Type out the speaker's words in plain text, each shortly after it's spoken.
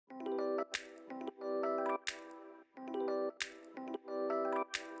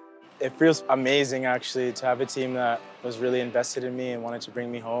It feels amazing, actually, to have a team that was really invested in me and wanted to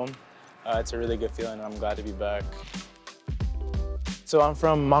bring me home. It's a really good feeling, and I'm glad to be back. So I'm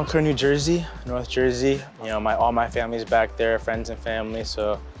from Montclair, New Jersey, North Jersey. You know, all my family's back there, friends and family,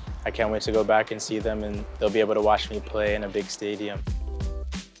 so I can't wait to go back and see them, and they'll be able to watch me play in a big stadium.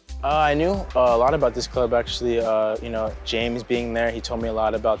 I knew a lot about this club, actually. You know, James being there, he told me a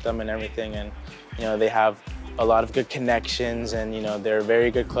lot about them and everything, and you know, they have a lot of good connections, and you know, they're a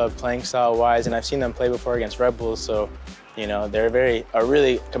very good club playing style-wise, and I've seen them play before against Red Bulls, so you know, they're a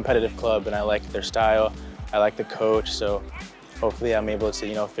really competitive club, and I like their style. I like the coach, so hopefully I'm able to,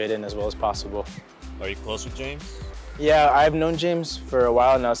 you know, fit in as well as possible. Are you close with James? Yeah, I've known James for a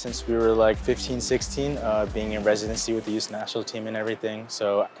while now, since we were like 15, 16, being in residency with the youth national team and everything.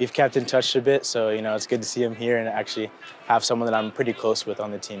 So we've kept in touch a bit, so you know, it's good to see him here and actually have someone that I'm pretty close with on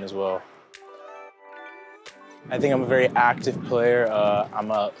the team as well. I think I'm a very active player.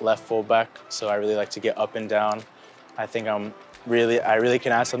 I'm a left fullback, so I really like to get up and down. I think I really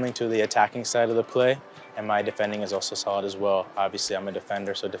can add something to the attacking side of the play, and my defending is also solid as well. Obviously, I'm a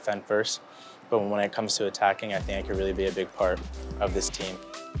defender, so defend first. But when it comes to attacking, I think I could really be a big part of this team.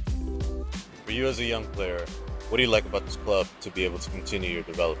 For you as a young player, what do you like about this club to be able to continue your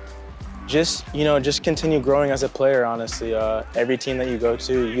development? Just continue growing as a player, honestly. Every team that you go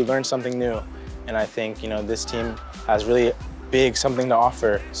to, you learn something new. And I think, you know, this team has really something to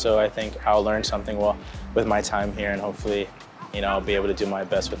offer. So I think I'll learn something well with my time here, and hopefully, you know, I'll be able to do my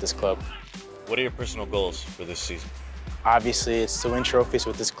best with this club. What are your personal goals for this season? Obviously, it's to win trophies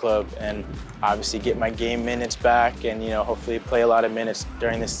with this club, and obviously get my game minutes back, and you know, hopefully play a lot of minutes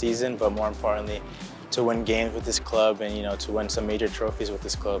during this season, but more importantly, to win games with this club, and you know, to win some major trophies with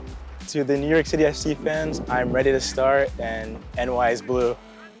this club. To the New York City FC fans, I'm ready to start, and NY is blue.